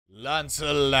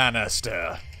Lancel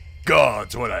Lannister.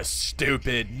 Gods, what a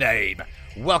stupid name.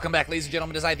 Welcome back, ladies and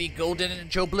gentlemen, as I, the Golden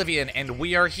Joeblivion, and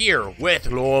we are here with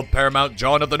Lord Paramount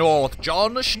Jon of the North,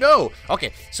 Jon Snow.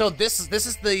 Okay, so this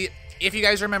is the, if you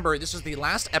guys remember, this was the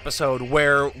last episode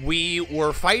where we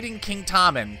were fighting King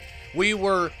Tommen. We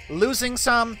were losing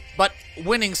some, but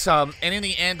winning some, and in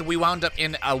the end, we wound up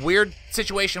in a weird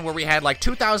situation where we had like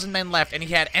 2,000 men left, and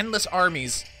he had endless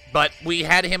armies. But we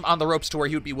had him on the ropes to where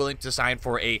he would be willing to sign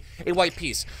for a white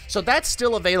peace. So that's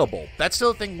still available. That's still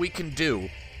a thing we can do.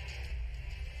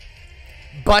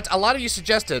 But a lot of you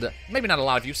suggested, maybe not a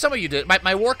lot of you, some of you did,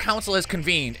 my war council has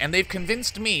convened, and they've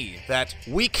convinced me that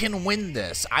we can win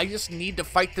this. I just need to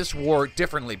fight this war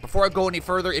differently. Before I go any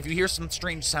further, if you hear some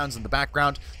strange sounds in the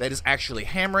background, that is actually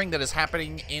hammering that is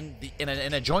happening in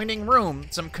an adjoining room,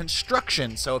 some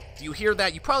construction. So if you hear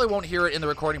that, you probably won't hear it in the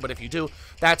recording, but if you do,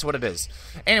 that's what it is.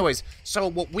 Anyways, so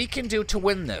what we can do to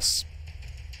win this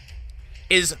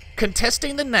is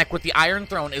contesting the neck with the Iron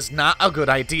Throne is not a good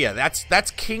idea.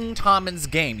 That's King Tommen's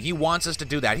game. He wants us to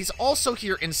do that. He's also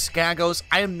here in Skagos.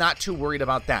 I am not too worried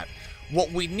about that.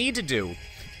 What we need to do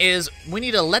is we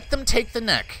need to let them take the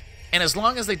neck, and as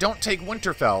long as they don't take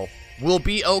Winterfell, we'll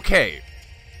be okay.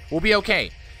 We'll be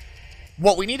okay.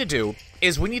 What we need to do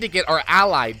is we need to get our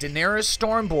ally, Daenerys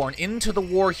Stormborn, into the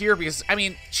war here, because, I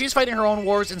mean, she's fighting her own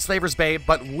wars in Slaver's Bay,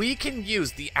 but we can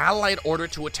use the Allied Order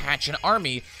to attach an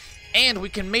army, and we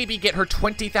can maybe get her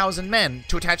 20,000 men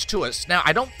to attach to us. Now,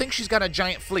 I don't think she's got a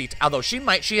giant fleet, although she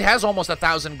might. She has almost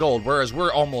 1,000 gold, whereas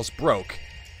we're almost broke.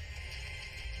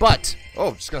 But,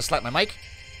 oh, just gonna slap my mic.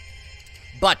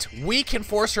 But we can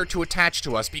force her to attach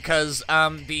to us because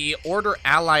the Order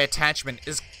ally attachment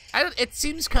is, it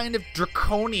seems kind of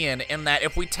draconian in that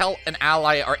if we tell an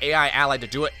ally or AI ally to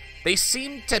do it, they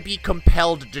seem to be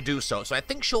compelled to do so. So I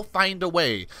think she'll find a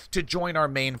way to join our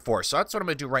main force. So that's what I'm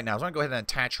going to do right now. I'm going to go ahead and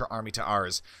attach her army to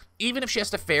ours. Even if she has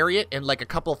to ferry it in like a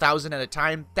couple thousand at a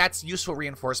time, that's useful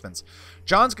reinforcements.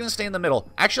 Jon's going to stay in the middle.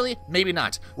 Actually, maybe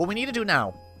not. What we need to do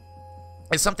now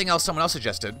is something else someone else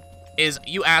suggested. Is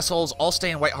you assholes all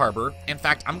stay in White Harbor. In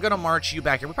fact, I'm going to march you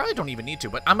back here. We probably don't even need to,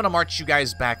 but I'm going to march you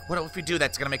guys back. What if we do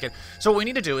that's going to make it? So what we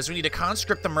need to do is we need to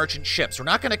conscript the merchant ships. We're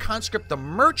not going to conscript the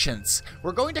merchants.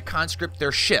 We're going to conscript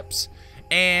their ships.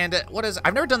 And what is...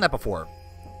 I've never done that before.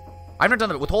 I've never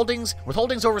done it with holdings. With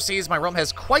holdings overseas, my realm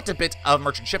has quite a bit of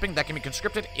merchant shipping that can be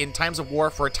conscripted in times of war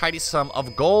for a tidy sum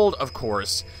of gold, of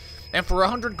course. And for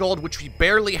 100 gold, which we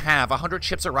barely have, 100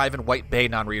 ships arrive in White Bay,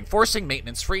 non-reinforcing,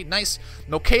 maintenance-free. Nice.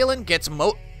 Mokalan gets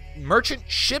merchant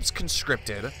ships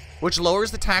conscripted, which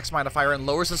lowers the tax modifier and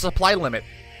lowers the supply limit.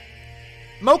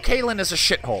 Mokalan is a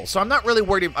shithole, so I'm not really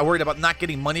worried about not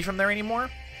getting money from there anymore.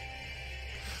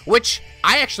 Which,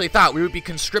 I actually thought we would be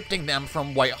conscripting them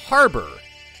from White Harbor.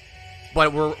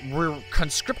 But we're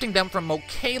conscripting them from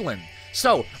Mokalan.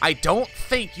 So, I don't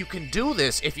think you can do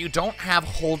this if you don't have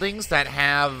holdings that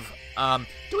have...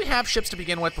 do we have ships to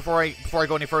begin with before I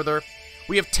go any further?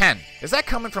 We have 10. Is that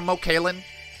coming from Mokalan?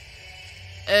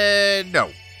 No.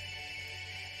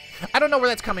 I don't know where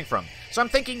that's coming from. So I'm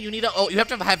thinking you need to... Oh, you have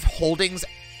to have holdings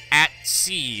at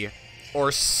sea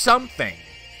or something.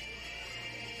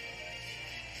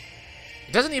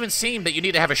 It doesn't even seem that you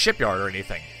need to have a shipyard or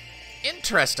anything.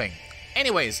 Interesting.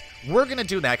 Anyways, we're going to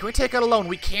do that. Can we take out a loan?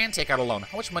 We can take out a loan.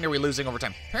 How much money are we losing over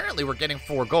time? Apparently, we're getting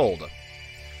 4 gold.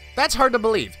 That's hard to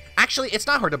believe. Actually, it's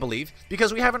not hard to believe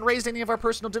because we haven't raised any of our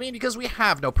personal domain because we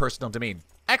have no personal domain.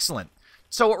 Excellent.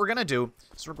 So what we're going to do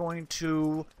is we're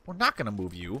not going to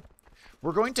move you.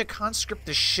 We're going to conscript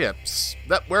the ships.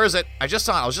 Where is it? I just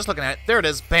saw it. I was just looking at it. There it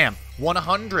is. Bam.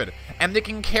 100. And they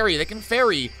can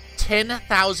ferry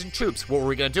 10,000 troops. What were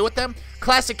we going to do with them?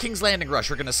 Classic King's Landing rush.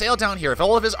 We're going to sail down here. If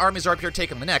all of his armies are up here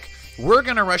taking the neck, we're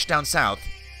going to rush down south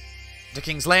to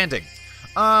King's Landing.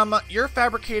 You're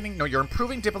fabricating... No, you're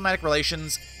improving diplomatic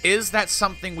relations. Is that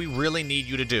something we really need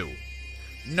you to do?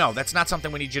 No, that's not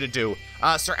something we need you to do.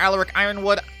 Sir Alaric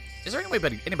Ironwood, is there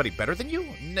anybody better than you?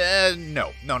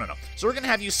 No. So we're going to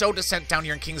have you sow dissent down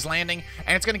here in King's Landing,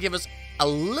 and it's going to give us a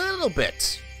little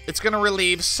bit... It's going to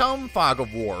relieve some fog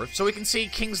of war, so we can see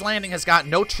King's Landing has got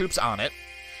no troops on it.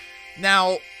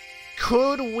 Now,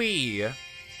 could we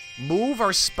move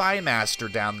our spy master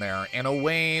down there in a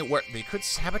way where they could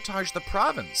sabotage the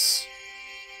province?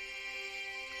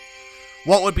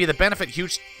 What would be the benefit?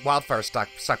 Huge wildfire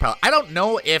stockpile. I don't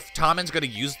know if Tommen's going to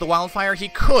use the wildfire. He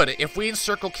could. If we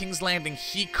encircle King's Landing,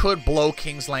 he could blow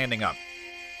King's Landing up,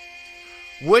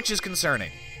 which is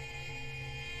concerning.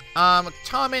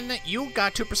 Tommen, you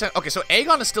got 2%. Okay, so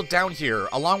Aegon is still down here,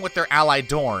 along with their ally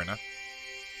Dorne.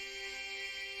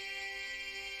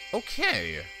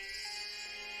 Okay.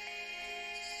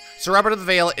 Sir Robert of the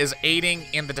Vale is aiding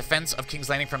in the defense of King's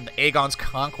Landing from the Aegon's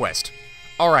conquest.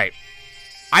 Alright.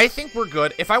 I think we're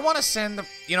good. If I want to send...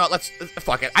 You know, let's...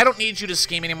 Fuck it. I don't need you to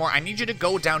scheme anymore. I need you to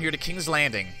go down here to King's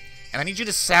Landing. And I need you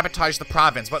to sabotage the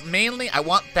province. But mainly, I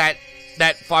want that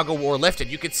fog of war lifted.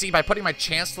 You could see by putting my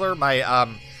Chancellor, my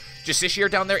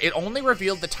Justiciar down there, it only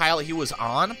revealed the tile he was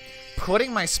on.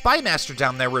 Putting my Spymaster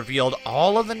down there revealed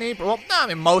all of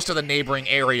the most of the neighboring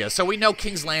areas. So we know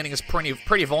King's Landing is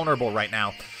pretty vulnerable right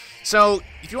now. So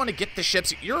if you want to get the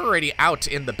ships, you're already out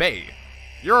in the bay.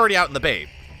 You're already out in the bay.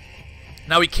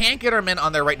 Now we can't get our men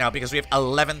on there right now because we have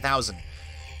 11,000.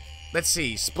 Let's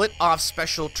see. Split off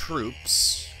special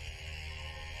troops.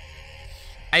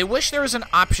 I wish there was an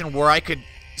option where I could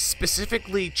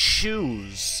specifically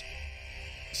choose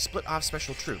split off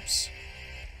special troops.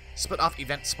 Split off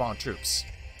event spawn troops.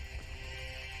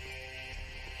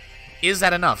 Is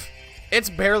that enough? It's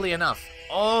barely enough.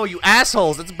 Oh, you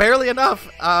assholes! It's barely enough.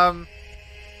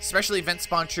 Special event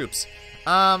spawn troops.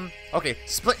 Okay,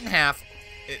 split in half.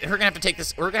 We're gonna have to take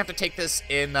this. We're gonna have to take this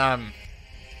in. I'm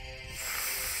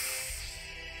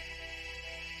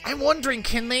wondering,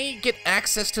 can they get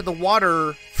access to the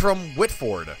water from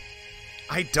Whitford?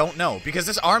 I don't know, because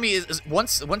this army is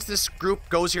once this group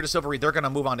goes here to Silvery, they're gonna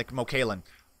move on to Mokalan.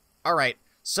 All right,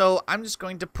 so I'm just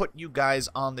going to put you guys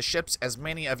on the ships, as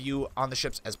many of you on the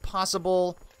ships as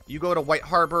possible. You go to White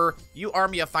Harbor. You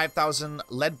army of 5,000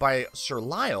 led by Sir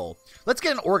Lyle. Let's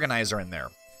get an organizer in there.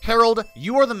 Harold,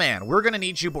 you are the man. We're going to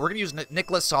need you, but we're going to use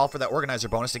Nicholas Saul for that organizer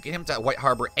bonus to get him to White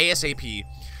Harbor ASAP.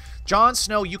 Jon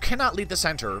Snow, you cannot lead the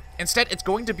center. Instead, it's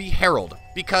going to be Harold,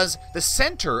 because the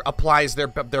center applies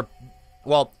their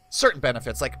well, certain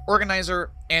benefits, like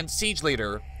organizer and siege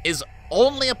leader, is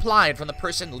only applied from the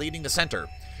person leading the center.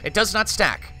 It does not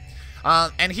stack.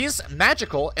 And he's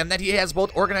magical in that he has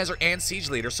both organizer and siege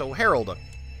leader. So Harold,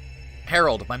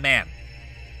 my man,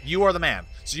 you are the man.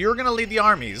 So you're going to lead the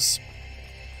armies.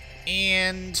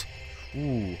 And,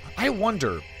 ooh, I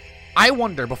wonder,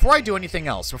 before I do anything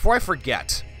else, before I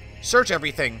forget, search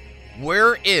everything,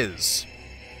 where is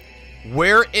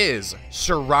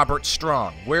Sir Robert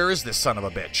Strong? Where is this son of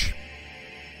a bitch?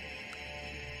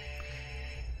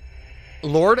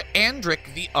 Lord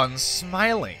Andric the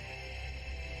Unsmiling.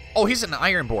 Oh, he's an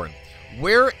Ironborn.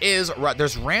 Where is...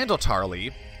 There's Randall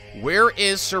Tarley. Where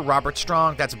is Sir Robert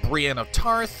Strong? That's Brienne of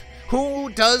Tarth, who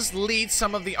does lead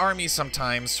some of the armies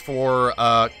sometimes for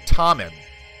Tommen.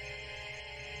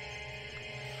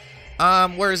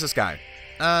 Where is this guy?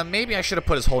 Maybe I should have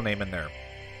put his whole name in there.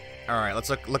 All right, let's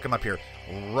look him up here.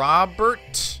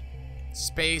 Robert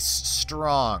space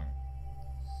Strong.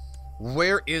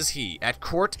 Where is he? At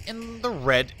court in the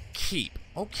Red Keep.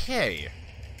 Okay.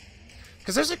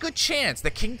 Because there's a good chance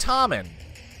that King Tommen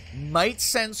might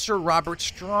send Sir Robert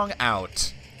Strong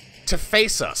out to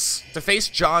face us, to face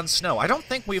Jon Snow. I don't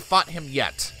think we've fought him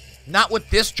yet. Not with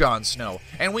this Jon Snow.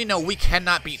 And we know we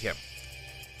cannot beat him.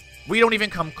 We don't even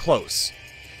come close.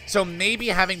 So maybe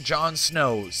having Jon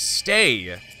Snow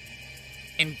stay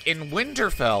in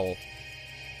Winterfell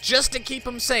just to keep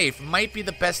him safe might be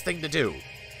the best thing to do.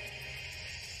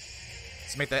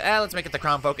 Let's make it the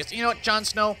crown focus. You know what, Jon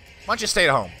Snow? Why don't you stay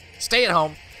at home? Stay at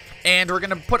home, and we're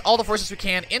going to put all the forces we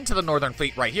can into the Northern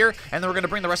Fleet right here, and then we're going to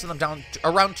bring the rest of them down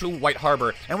around to White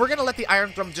Harbor, and we're going to let the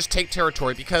Iron Throne just take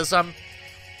territory, because, I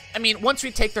mean, once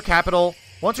we take the capital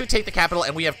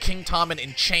and we have King Tommen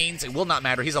in chains, it will not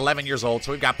matter. He's 11 years old,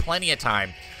 so we've got plenty of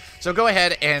time. So go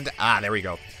ahead and, there we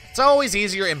go. It's always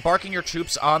easier embarking your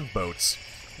troops on boats.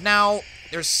 Now,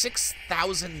 there's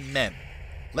 6,000 men,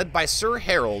 led by Sir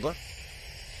Harold,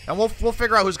 and we'll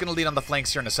figure out who's going to lead on the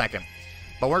flanks here in a second.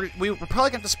 But we're probably going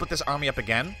to have to split this army up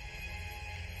again.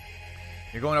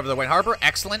 You're going over the White Harbor.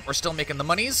 Excellent. We're still making the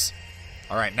monies.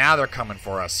 All right, now they're coming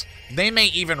for us. They may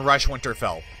even rush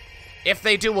Winterfell. If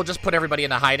they do, we'll just put everybody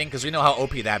into hiding, because we know how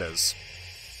OP that is.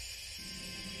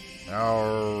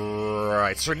 All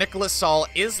right, Sir Nicholas Saul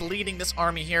is leading this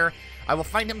army here. I will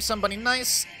find him somebody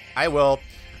nice. I will.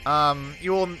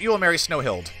 You will marry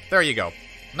Snowhild. There you go.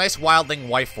 Nice wildling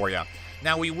wife for you.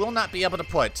 Now, we will not be able to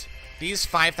put these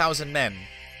 5,000 men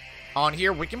on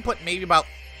here. We can put maybe about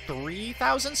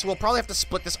 3,000, so we'll probably have to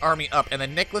split this army up, and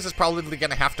then Nicholas is probably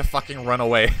going to have to fucking run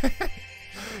away.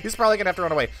 He's probably going to have to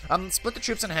run away. Split the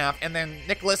troops in half, and then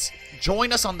Nicholas,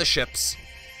 join us on the ships.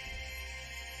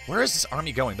 Where is this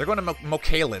army going? They're going to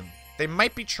Mokalan. They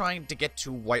might be trying to get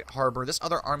to White Harbor. This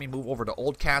other army move over to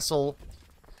Old Castle,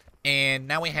 and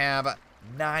now we have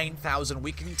 9,000.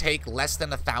 We can take less than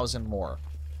 1,000 more.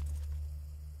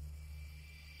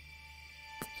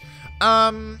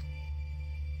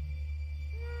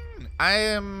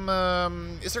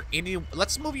 Is there any...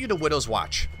 Let's move you to Widow's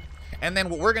Watch. And then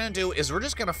what we're gonna do is we're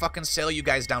just gonna fucking sail you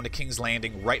guys down to King's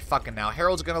Landing right fucking now.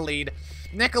 Harold's gonna lead.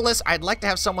 Nicholas, I'd like to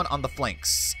have someone on the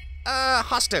flanks.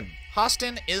 Hostin.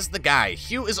 Hostin is the guy.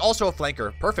 Hugh is also a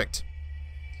flanker. Perfect.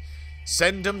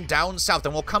 Send him down south,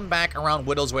 and we'll come back around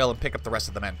Widow's Whale and pick up the rest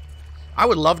of the men. I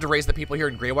would love to raise the people here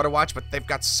in Greywater Watch, but they've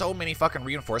got so many fucking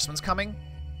reinforcements coming.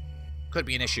 Could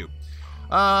be an issue.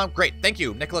 Great. Thank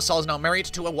you. Nicholas Saul is now married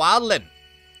to a wildling.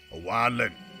 A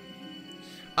wildling.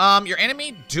 Your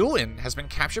enemy, Duin, has been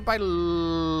captured by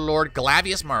Lord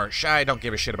Glavius Marsh. I don't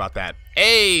give a shit about that.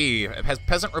 Hey, has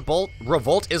Peasant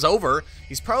Revolt is over.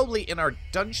 He's probably in our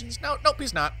dungeons. No, nope,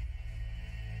 he's not.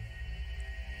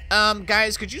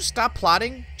 Guys, could you stop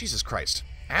plotting? Jesus Christ.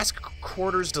 Ask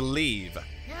quarters to leave.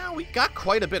 Yeah, we got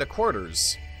quite a bit of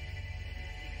quarters.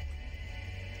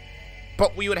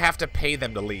 But we would have to pay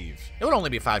them to leave. It would only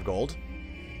be 5 gold.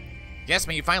 Yes,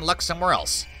 may you find luck somewhere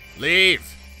else.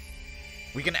 Leave.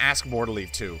 We can ask more to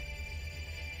leave, too.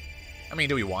 I mean,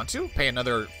 do we want to? Pay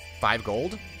another 5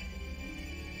 gold?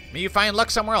 May you find luck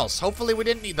somewhere else. Hopefully we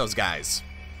didn't need those guys.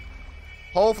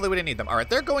 Hopefully we didn't need them. Alright,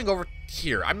 they're going over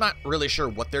here. I'm not really sure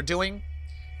what they're doing.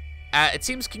 It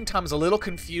seems King Tom's a little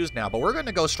confused now, but we're going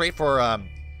to go straight for...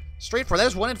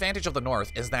 There's one advantage of the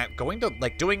North, is that going to,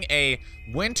 like, doing a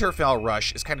Winterfell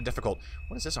rush is kind of difficult.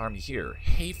 What is this army here?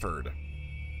 Hayford.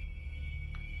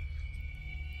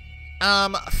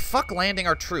 Fuck landing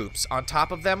our troops on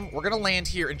top of them. We're gonna land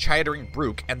here in Chittering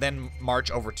Brook and then march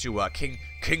over to,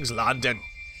 King's Landing.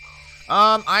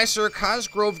 I, Sir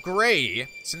Cosgrove Grey,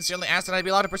 sincerely asked that I be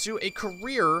allowed to pursue a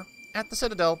career at the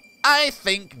Citadel. I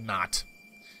think not.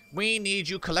 We need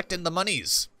you collecting the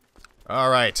monies.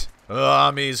 Alright,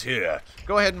 armies here.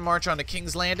 Go ahead and march on to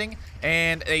King's Landing,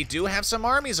 and they do have some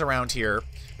armies around here,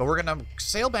 but we're gonna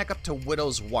sail back up to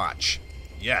Widow's Watch.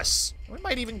 Yes. We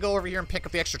might even go over here and pick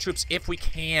up the extra troops if we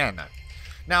can.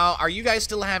 Now, are you guys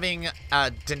still having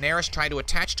Daenerys try to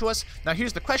attach to us? Now,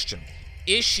 here's the question.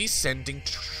 Is she sending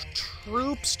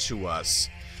troops to us?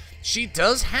 She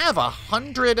does have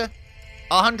 100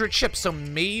 ships, so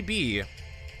maybe.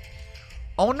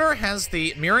 Owner has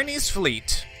the Myronese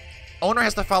fleet. Owner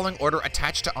has the following order: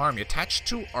 attached to army. Attached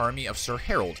to army of Sir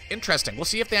Harold. Interesting. We'll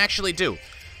see if they actually do.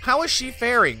 How is she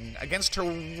faring against her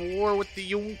war with the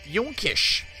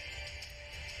Yunkish?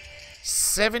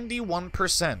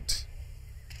 71%.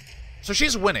 So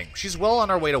she's winning. She's well on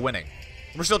her way to winning.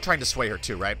 We're still trying to sway her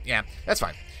too, right? Yeah, that's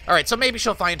fine. Alright, so maybe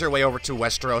she'll find her way over to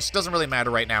Westeros. Doesn't really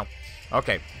matter right now.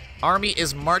 Okay. Army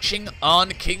is marching on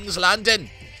King's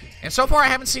Landing. And so far I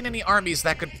haven't seen any armies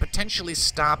that could potentially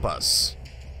stop us.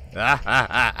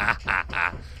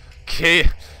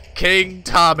 King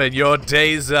Tommen, your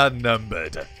days are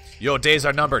numbered. Your days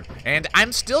are numbered. And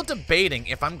I'm still debating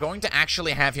if I'm going to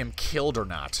actually have him killed or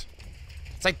not.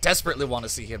 I desperately want to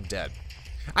see him dead.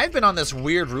 I've been on this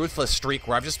weird, ruthless streak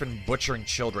where I've just been butchering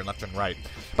children left and right.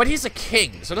 But he's a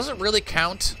king, so does it really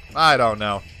count? I don't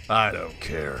know. I don't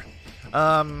care.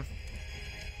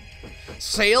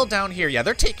 Sail down here. Yeah,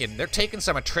 they're taking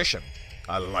some attrition.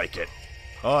 I like it.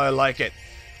 Oh, I like it.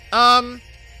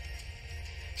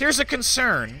 Here's a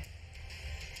concern.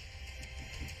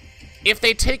 If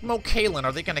they take Mokalan,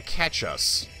 are they going to catch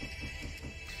us?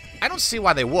 I don't see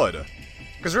why they would.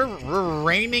 Because we're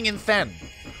reigning in Fen.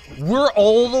 We're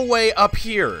all the way up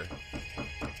here.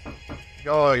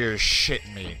 Oh, you're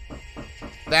shitting me.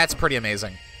 That's pretty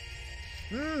amazing.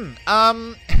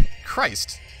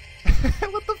 Christ.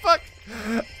 What the fuck?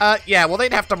 Yeah, well,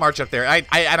 they'd have to march up there. And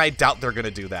I doubt they're gonna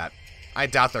do that. I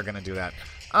doubt they're gonna do that.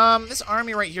 This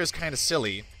army right here is kind of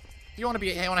silly. If you want to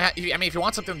be, I mean, if you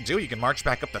want something to do, you can march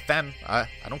back up the Fen. I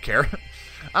don't care.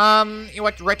 You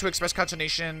want right to express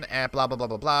consternation and blah blah blah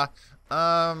blah blah.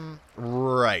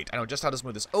 Right. I know just how to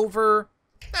smooth this over.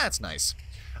 That's nice.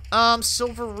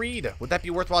 Silver Reed. Would that be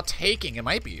worthwhile taking? It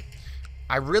might be.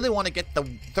 I really want to get the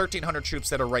 1,300 troops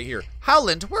that are right here.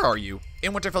 Howland, where are you?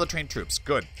 In Winterfell trained troops.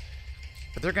 Good.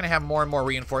 But they're going to have more and more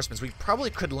reinforcements. We probably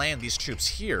could land these troops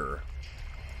here.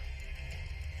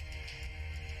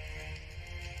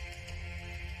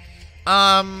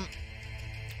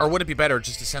 Or would it be better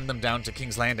just to send them down to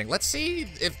King's Landing? Let's see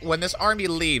if, when this army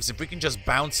leaves, if we can just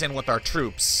bounce in with our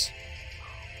troops.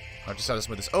 I'll just have to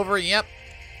smooth this over. Yep.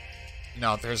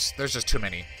 No, there's just too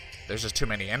many. There's just too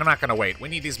many. And I'm not going to wait. We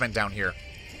need these men down here.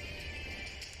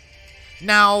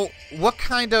 Now, what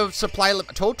kind of supply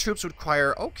limit? Total troops would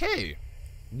require... Okay.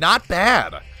 Not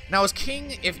bad. Now, is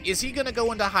King... Is he going to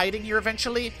go into hiding here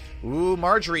eventually? Ooh,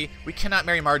 Marjorie. We cannot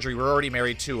marry Marjorie. We're already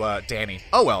married to Dany.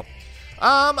 Oh, well.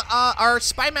 Our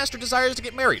spy master desires to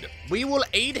get married. We will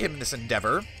aid him in this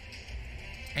endeavor.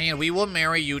 And we will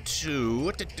marry you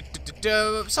to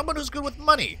someone who's good with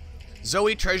money.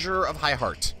 Zoe, Treasurer of High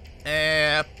Heart.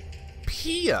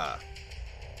 Pia.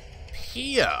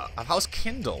 Pia of House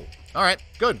Kindle. All right,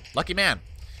 good. Lucky man.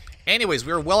 Anyways,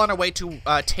 we were well on our way to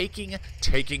taking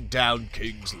down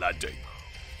King's Landing.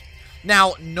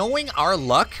 Now, knowing our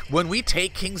luck, when we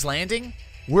take King's Landing,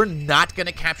 we're not going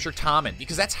to capture Tommen,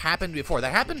 because that's happened before.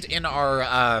 That happened in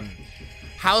our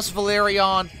House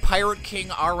Valerion Pirate King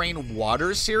Arrayn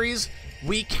Waters series.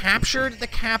 We captured the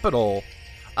capital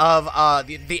of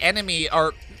the enemy,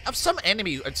 or of some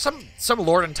enemy, some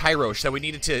lord in Tyrosh that we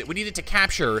needed to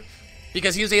capture,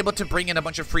 because he was able to bring in a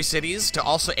bunch of free cities to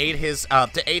also aid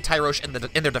Tyrosh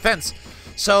in their defense.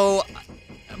 So,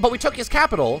 but we took his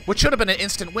capital, which should have been an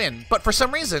instant win. But for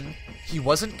some reason, he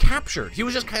wasn't captured. He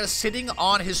was just kind of sitting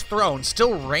on his throne,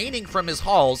 still reigning from his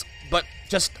halls, but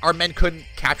just our men couldn't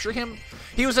capture him.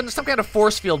 He was in some kind of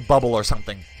force field bubble or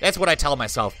something. That's what I tell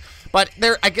myself. But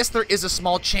I guess there is a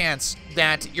small chance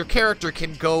that your character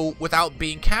can go without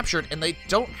being captured, and they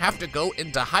don't have to go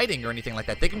into hiding or anything like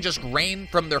that. They can just reign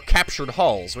from their captured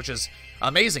halls, which is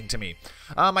amazing to me.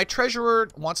 My treasurer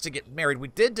wants to get married. We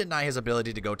did deny his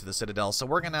ability to go to the Citadel, so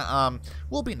we're gonna,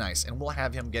 we'll be nice, and we'll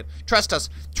have him get, trust us,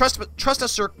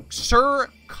 Sir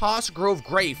Cosgrove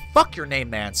Grey. Fuck your name,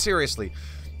 man, seriously.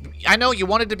 I know you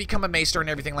wanted to become a maester and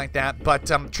everything like that,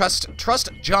 but trust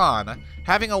Jon.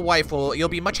 Having a wife you'll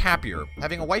be much happier.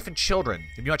 Having a wife and children,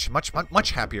 you'll be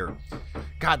much happier.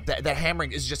 God, that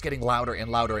hammering is just getting louder and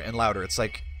louder and louder. It's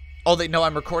like, oh, they know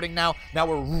I'm recording now. Now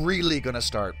we're really gonna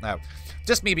start. Now,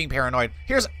 just me being paranoid.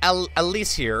 Here's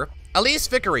Elise here. Elise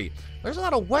Vickery. There's a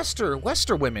lot of Wester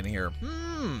women here.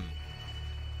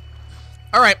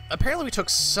 All right. Apparently we took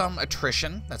some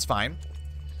attrition. That's fine.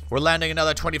 We're landing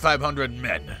another 2,500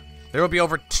 men. There will be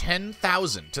over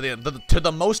 10,000 to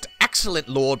the most excellent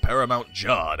Lord Paramount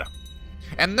Jod.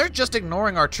 And they're just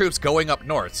ignoring our troops going up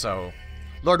north, so...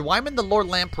 Lord Wyman the Lord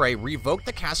Lamprey revoked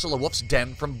the castle of Wolf's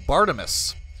Den from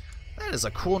Bartimus. That is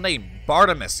a cool name,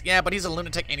 Bartimus. Yeah, but he's a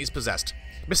lunatic and he's possessed.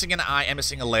 Missing an eye and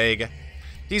missing a leg.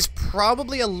 He's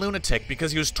probably a lunatic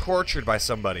because he was tortured by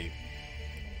somebody.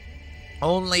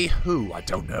 Only who? I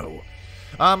don't know.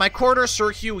 My quarter,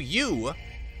 Sir Hugh Yu.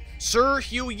 Sir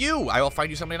Hugh Yu, I will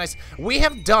find you somebody nice. We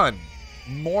have done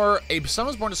more. A son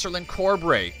was born to Sir Lynn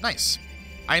Corbray. Nice.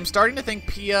 I am starting to think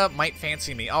Pia might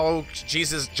fancy me. Oh,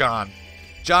 Jesus, Jon.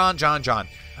 Jon.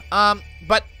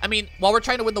 But, I mean, while we're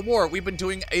trying to win the war, we've been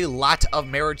doing a lot of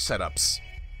marriage setups.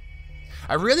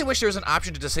 I really wish there was an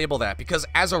option to disable that, because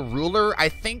as a ruler, I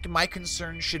think my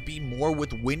concern should be more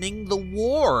with winning the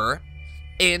war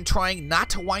and trying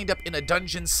not to wind up in a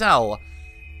dungeon cell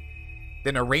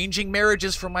than arranging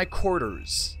marriages for my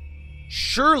quarters.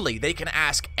 Surely they can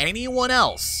ask anyone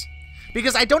else.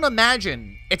 Because I don't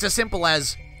imagine it's as simple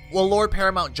as, well, Lord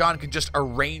Paramount Jon can just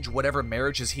arrange whatever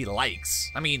marriages he likes.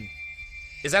 I mean,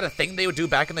 is that a thing they would do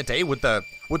back in the day? Would the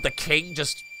king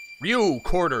just, you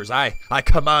quarters, I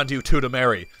command you two to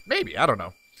marry? Maybe, I don't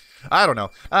know.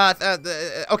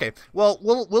 Okay, well,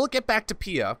 we'll get back to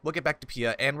Pia. We'll get back to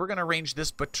Pia, and we're gonna arrange this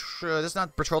this is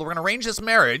not betrothal, we're gonna arrange this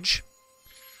marriage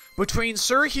between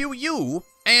Sir Hugh Yu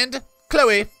and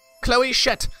Chloe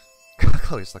Shet.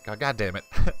 Chloe's like, oh, God damn it.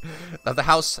 Of the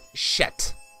House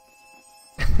Shet.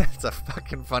 It's a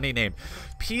fucking funny name.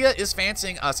 Pia is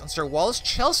fancying us, and Sir Wallace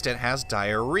Chelston has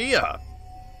diarrhea.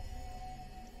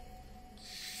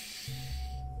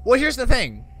 Well, here's the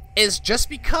thing. Is just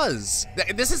because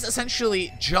this is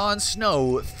essentially Jon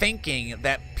Snow thinking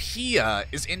that Pia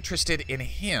is interested in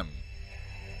him.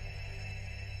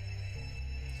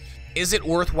 Is it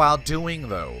worthwhile doing,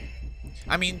 though?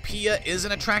 I mean, Pia is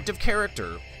an attractive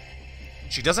character.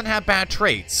 She doesn't have bad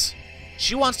traits.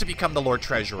 She wants to become the Lord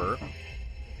Treasurer.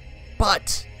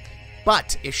 But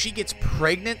if she gets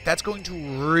pregnant, that's going to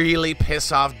really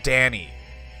piss off Dany.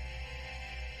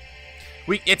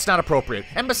 It's not appropriate.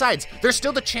 And besides, there's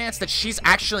still the chance that she's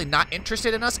actually not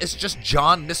interested in us. It's just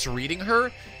Jon misreading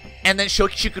her. And then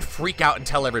she could freak out and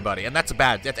tell everybody. And that's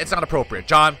bad. It's not appropriate.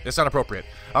 Jon, it's not appropriate.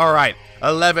 All right.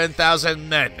 11,000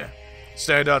 men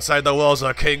stand outside the walls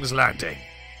of King's Landing.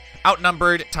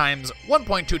 Outnumbered times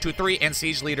 1.223 and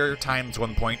siege leader times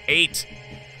 1.8.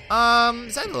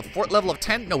 Is that the fort level of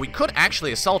 10? No, we could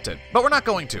actually assault it. But we're not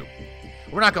going to.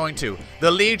 We're not going to. The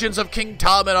legions of King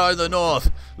Tommen are in the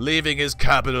north, leaving his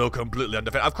capital completely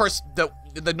undefended. Of course,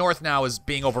 the north now is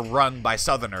being overrun by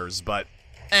southerners, but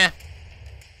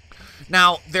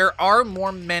Now, there are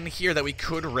more men here that we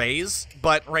could raise,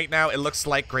 but right now it looks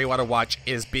like Greywater Watch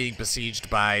is being besieged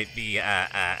by the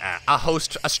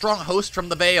a strong host from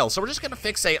the Vale. So we're just going to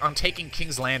fixate on taking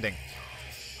King's Landing.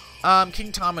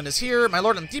 King Tommen is here. My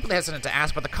lord, I'm deeply hesitant to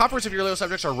ask, but the coffers of your loyal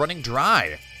subjects are running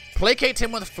dry. Placate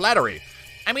him with flattery.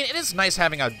 I mean, it is nice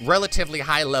having a relatively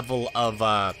high level of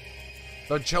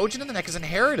The Jojen in the neck is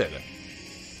inherited.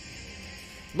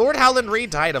 Lord Howland Reed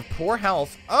died of poor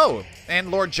health. Oh,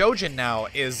 and Lord Jojen now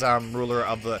is ruler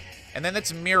of the... And then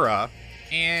it's Mira.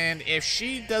 And if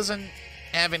she doesn't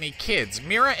have any kids,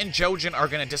 Mira and Jojen are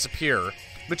going to disappear,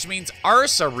 which means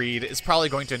Arsa Reed is probably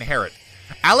going to inherit.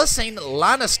 Alysanne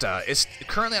Lannister is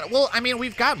currently... Well, I mean,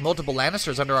 we've got multiple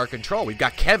Lannisters under our control. We've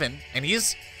got Kevin, and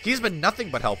he's been nothing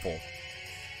but helpful.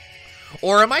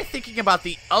 Or am I thinking about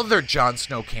the other Jon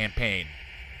Snow campaign?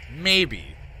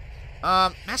 Maybe.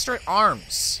 Master at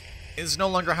Arms is no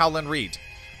longer Howland Reed.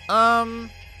 Lyle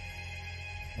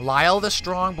the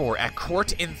Strongboar at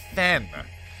court in Then.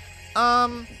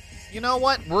 You know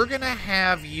what? We're gonna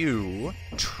have you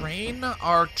train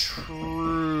our troops.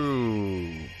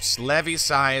 Levy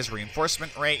size,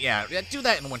 reinforcement rate. Yeah, do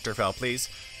that in Winterfell, please.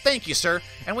 Thank you, sir.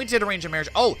 And we did arrange a marriage.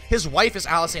 Oh, his wife is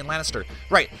Alysanne Lannister.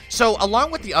 Right. So,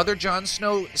 along with the other Jon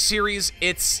Snow series,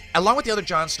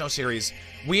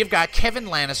 we have got Kevin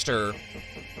Lannister,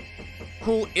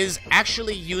 who is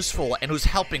actually useful and who's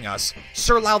helping us.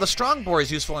 Sir Lyle the Strongboar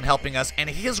is useful and helping us, and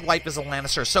his wife is a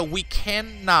Lannister. So we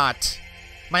cannot...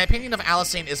 My opinion of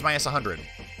Alysanne is minus 100.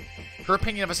 Her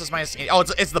opinion of us is minus... Oh,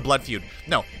 it's the blood feud.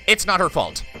 No, it's not her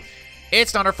fault.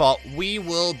 It's not her fault. We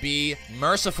will be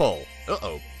merciful.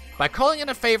 Uh-oh. By calling in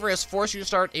a favor has forced you to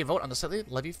start a vote on the City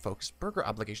Levy Folks Burger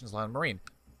Obligations Law and Marine.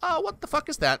 What the fuck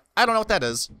is that? I don't know what that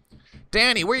is.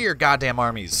 Danny, where are your goddamn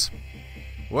armies?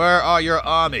 Where are your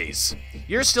armies?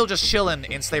 You're still just chilling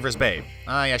in Slaver's Bay.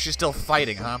 Yeah, she's still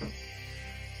fighting, huh?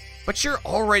 But you're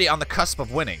already on the cusp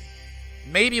of winning.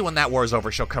 Maybe when that war's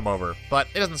over, she'll come over, but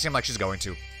it doesn't seem like she's going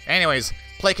to. Anyways,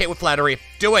 placate with flattery.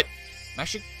 Do it!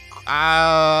 Actually,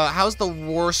 how's the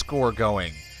war score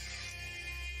going?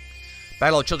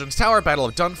 Battle of Children's Tower, Battle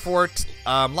of Dunfort,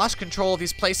 lost control of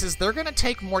these places. They're gonna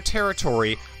take more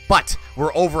territory, but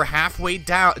we're over halfway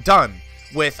done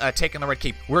with taking the Red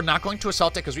Keep. We're not going to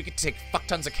assault it because we could take fuck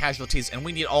tons of casualties, and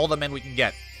we need all the men we can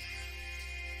get.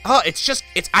 We're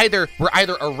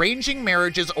either arranging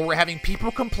marriages or we're having people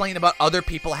complain about other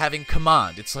people having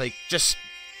command. It's like, just,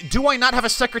 do I not have a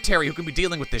secretary who can be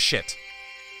dealing with this shit?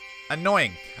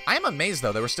 Annoying. I am amazed,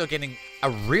 though, that we're still getting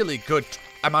a really good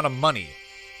amount of money.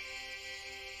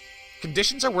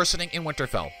 Conditions are worsening in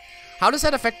Winterfell. How does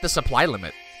that affect the supply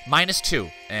limit?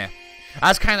 -2. Eh. I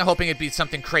was kind of hoping it'd be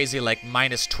something crazy like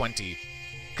 -20.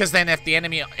 Because then if the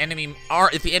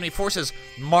enemy forces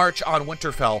march on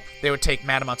Winterfell, they would take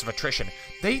mad amounts of attrition.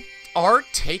 They are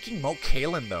taking Moat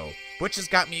Cailin, though, which has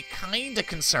got me kind of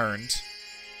concerned.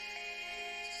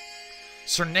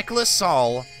 Sir Nicholas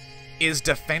Saul is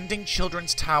defending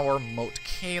Children's Tower, Moat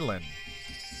Cailin.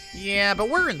 Yeah, but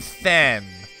we're in Then.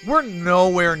 We're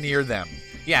nowhere near them.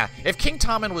 Yeah, if King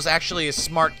Tommen was actually a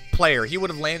smart player, he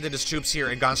would have landed his troops here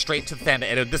and gone straight to Then,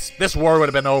 and this war would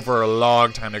have been over a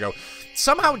long time ago.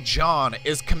 Somehow Jon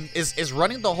is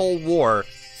running the whole war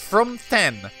from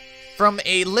Then, from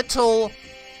a little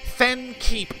Then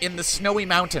keep in the snowy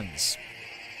mountains.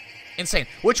 Insane.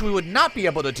 Which we would not be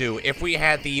able to do if we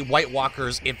had the White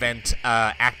Walkers event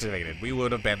activated. We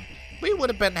would have been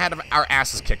had our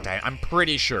asses kicked. I'm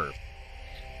pretty sure.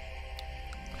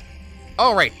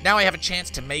 Alright, now I have a chance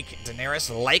to make Daenerys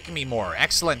like me more.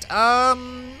 Excellent.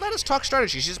 Let us talk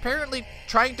strategy. She's apparently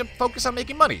trying to focus on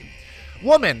making money.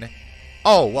 Woman.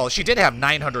 Oh, well, she did have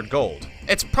 900 gold.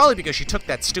 It's probably because she took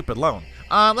that stupid loan.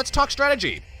 Let's talk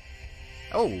strategy.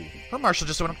 Oh, her marshal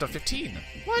just went up to 15.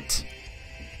 What?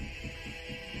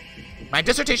 My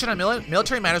dissertation on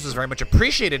military matters was very much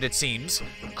appreciated, it seems.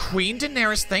 Queen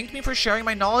Daenerys thanked me for sharing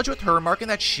my knowledge with her, remarking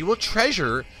that she will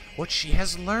treasure what she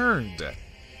has learned.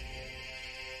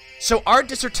 So our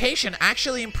dissertation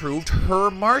actually improved her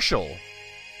marshal.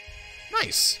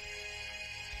 Nice.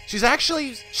 She's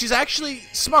actually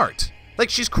smart. Like,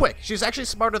 she's quick. She's actually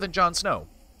smarter than Jon Snow.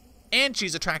 And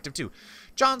she's attractive, too.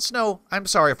 Jon Snow, I'm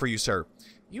sorry for you, sir.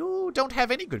 You don't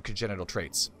have any good congenital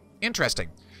traits.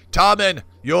 Interesting. Tommen,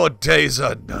 your days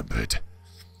are numbered.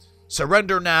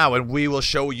 Surrender now, and we will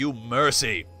show you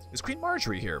mercy. Is Queen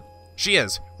Marjorie here? She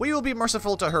is. We will be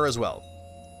merciful to her as well.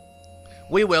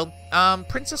 We will.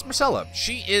 Princess Myrcella.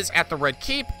 She is at the Red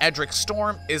Keep. Edric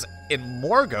Storm is in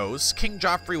Morgos. King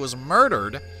Joffrey was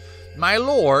murdered. My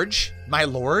lord? My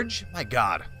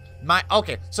god.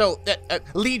 Okay, so,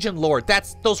 Legion Lord,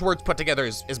 those words put together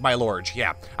is my lord,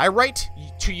 yeah. I write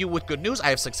to you with good news. I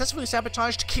have successfully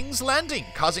sabotaged King's Landing,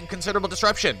 causing considerable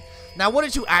disruption. Now, what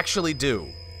did you actually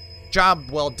do? Job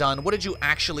well done. What did you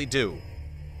actually do?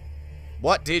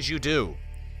 What did you do?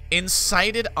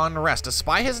 Incited unrest. A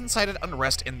spy has incited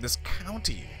unrest in this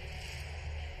county.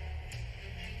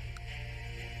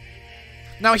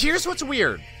 Now, here's what's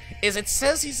weird, is it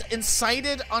says he's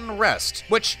incited unrest,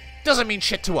 which doesn't mean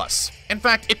shit to us. In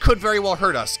fact, it could very well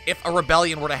hurt us if a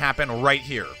rebellion were to happen right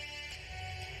here.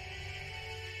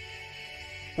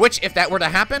 Which, if that were to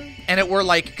happen, and it were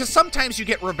like, because sometimes you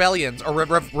get rebellions or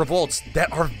revolts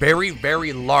that are very,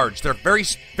 very large. They're very,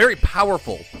 very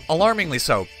powerful, alarmingly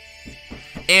so.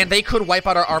 And they could wipe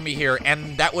out our army here,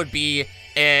 and that would be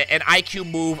an IQ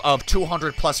move of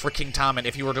 200 plus for King Tommen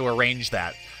if you were to arrange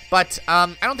that. But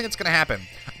I don't think it's going to happen.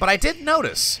 But I did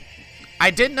notice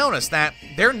that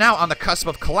they're now on the cusp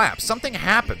of collapse. Something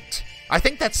happened. I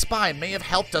think that spy may have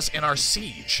helped us in our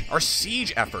siege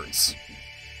efforts.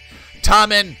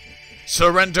 Tommen,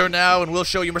 surrender now and we'll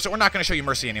show you mercy. We're not going to show you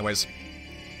mercy anyways.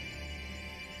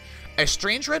 A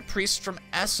strange red priest from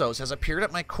Essos has appeared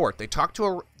at my court. They talk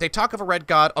of a red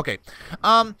god. Okay.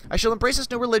 I shall embrace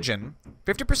this new religion.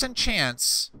 50%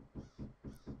 chance.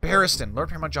 Barristan. Lord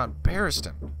Paramount Jon.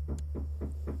 Barristan.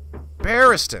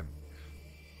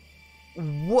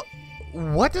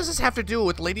 What does this have to do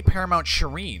with Lady Paramount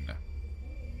Shireen?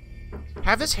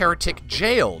 Have this heretic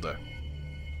jailed.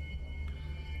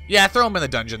 Yeah, throw him in the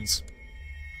dungeons.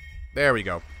 There we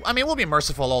go. I mean, we'll be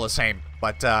merciful all the same.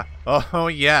 But, oh,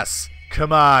 yes.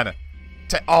 Come on.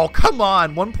 Oh, come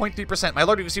on. 1.3%. My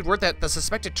lord, we received word that the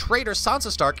suspected traitor,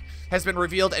 Sansa Stark, has been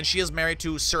revealed, and she is married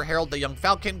to Sir Harold the Young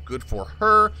Falcon. Good for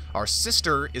her. Our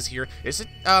sister is here. Is it,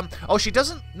 oh, she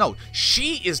doesn't, no.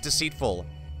 She is deceitful.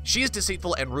 She is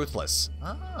deceitful and ruthless.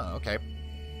 Oh, okay.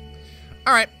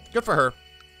 All right. Good for her.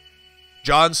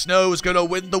 Jon Snow is gonna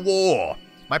win the war.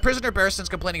 My prisoner Barristan's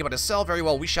complaining about his cell. Very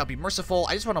well, we shall be merciful.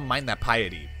 I just want to mind that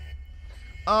piety.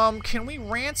 Can we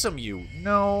ransom you?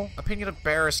 No. Opinion of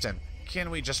Barristan. Can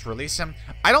we just release him?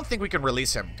 I don't think we can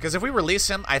release him. Because if we release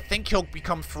him, I think he'll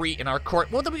become free in our court.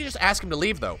 Well, then we can just ask him to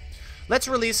leave, though. Let's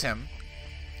release him.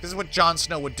 This is what Jon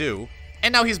Snow would do.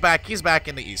 And now he's back. He's back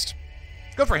in the east.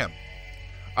 Good for him.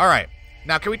 Alright.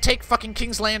 Now, can we take fucking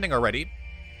King's Landing already?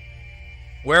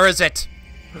 Where is it?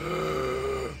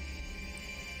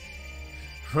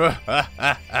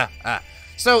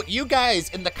 So, you guys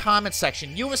in the comment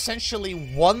section, you essentially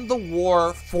won the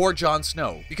war for Jon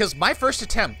Snow. Because my first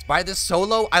attempt by this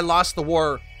solo, I lost the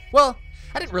war. Well,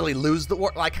 I didn't really lose the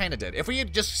war. Well, I kind of did. If we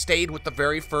had just stayed with the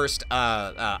very first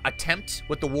attempt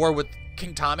with the war with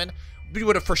King Tommen, we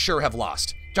would have for sure have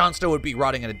lost. Jon Snow would be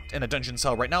rotting in a dungeon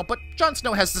cell right now, but Jon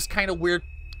Snow has this kind of weird,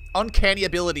 uncanny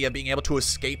ability of being able to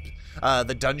escape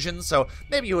the dungeon, so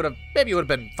maybe it would have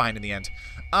been fine in the end.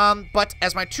 But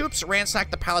as my troops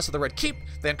ransacked the Palace of the Red Keep,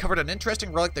 they uncovered an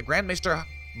interesting relic the Grand Maester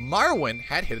Marwyn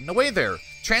had hidden away there.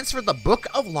 Transferred the Book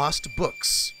of Lost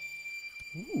Books.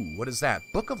 Ooh, what is that?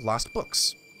 Book of Lost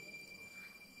Books.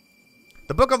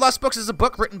 The Book of Lost Books is a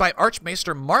book written by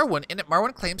Archmaester Marwyn. In it,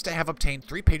 Marwyn claims to have obtained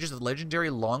 3 pages of the legendary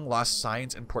long-lost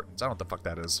science and portents. I don't know what the fuck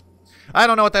that is. I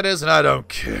don't know what that is, and I don't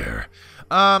care.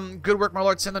 Good work, my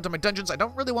lord. Send them to my dungeons. I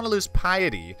don't really want to lose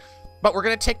piety. But we're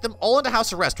going to take them all into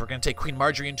house arrest. We're going to take Queen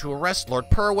Marjorie into arrest, Lord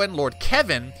Perwyn, Lord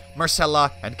Kevin,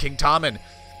 Myrcella, and King Tommen.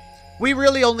 We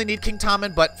really only need King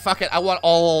Tommen, but fuck it, I want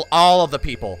all of the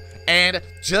people. And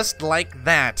just like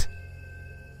that,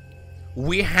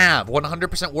 we have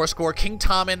 100% war score. King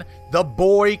Tommen, the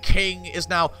boy king, is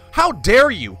now... How dare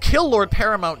you kill Lord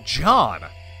Paramount Jon?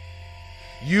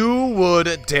 You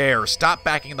would dare. Stop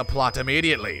backing the plot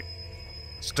immediately.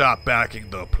 Stop backing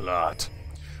the plot.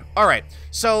 Alright,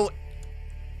 so...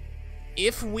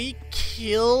 if we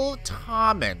kill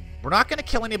Tommen, we're not going to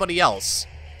kill anybody else.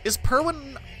 Is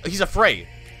Perwyn... He's afraid.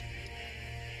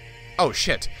 Oh,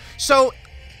 shit. So,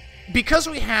 because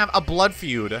we have a blood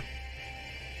feud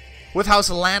with House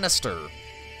Lannister,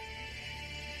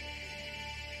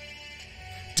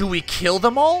 do we kill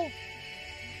them all?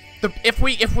 If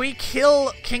we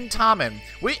kill King Tommen,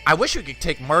 I wish we could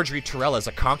take Marjorie Tyrell as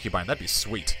a concubine. That'd be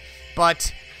sweet.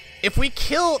 But... if we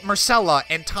kill Myrcella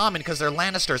and Tommen because they're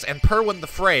Lannisters, and Perwyn the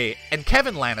Frey, and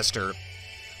Kevin Lannister...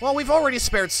 well, we've already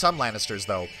spared some Lannisters,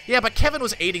 though. Yeah, but Kevin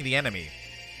was aiding the enemy.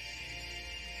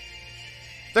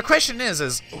 The question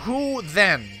is who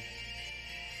then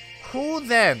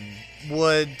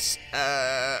would,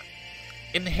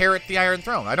 inherit the Iron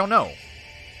Throne? I don't know.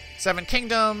 7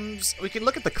 Kingdoms... we can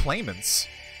look at the claimants.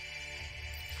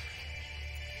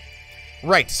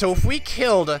 Right, so if we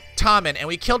killed Tommen and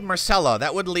we killed Myrcella,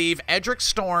 that would leave Edric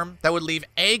Storm, that would leave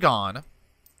Aegon,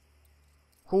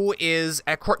 who is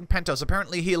at court in Pentos.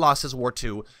 Apparently he lost his war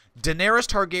too. Daenerys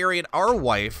Targaryen, our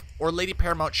wife, or Lady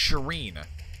Paramount Shireen.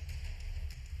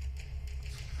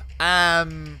 I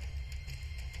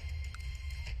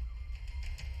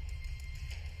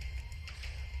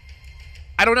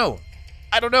don't know.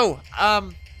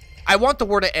 I want the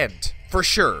war to end, for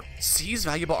sure. Seize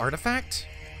valuable artifact?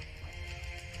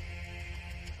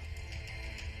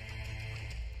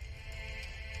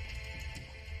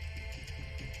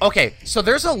 Okay, so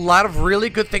there's a lot of really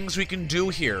good things we can do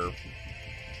here.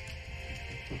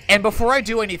 And before I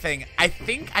do anything, I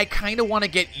think I kind of want to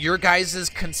get your guys'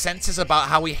 consensus about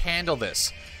how we handle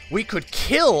this. We could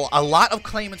kill a lot of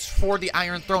claimants for the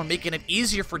Iron Throne, making it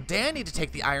easier for Dany to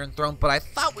take the Iron Throne, but I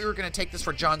thought we were going to take this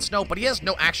for Jon Snow, but he has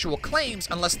no actual claims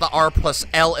unless the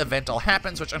R+L event all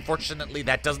happens, which unfortunately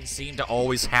that doesn't seem to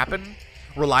always happen,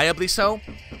 reliably so.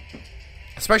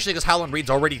 Especially because Howland Reed's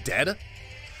already dead.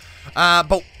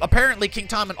 But apparently King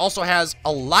Tommen also has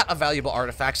a lot of valuable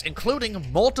artifacts, including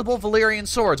multiple Valyrian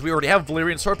swords. We already have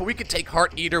Valyrian sword, but we could take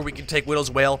Heart Eater, we can take Widow's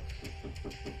Wail.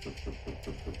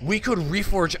 We could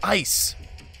reforge ice.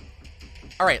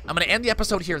 Alright, I'm going to end the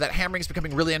episode here. That hammering is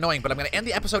becoming really annoying, but I'm going to end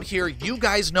the episode here. You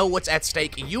guys know what's at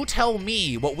stake. You tell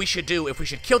me what we should do, if we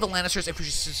should kill the Lannisters, if we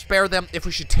should spare them, if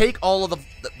we should take all of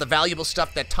the valuable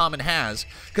stuff that Tommen has.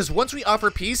 Because once we offer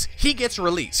peace, he gets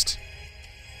released.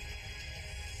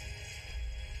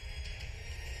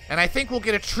 And I think we'll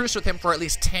get a truce with him for at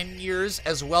least 10 years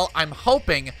as well, I'm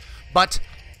hoping. But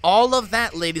all of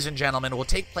that, ladies and gentlemen, will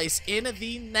take place in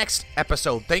the next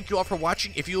episode. Thank you all for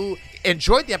watching. If you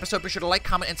enjoyed the episode, be sure to like,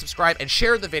 comment, and subscribe, and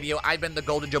share the video. I've been the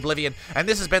Golden Joeblivion, and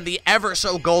this has been the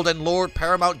ever-so-golden Lord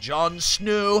Paramount Jon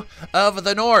Snow of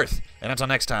the North. And until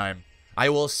next time, I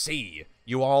will see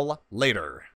you all later.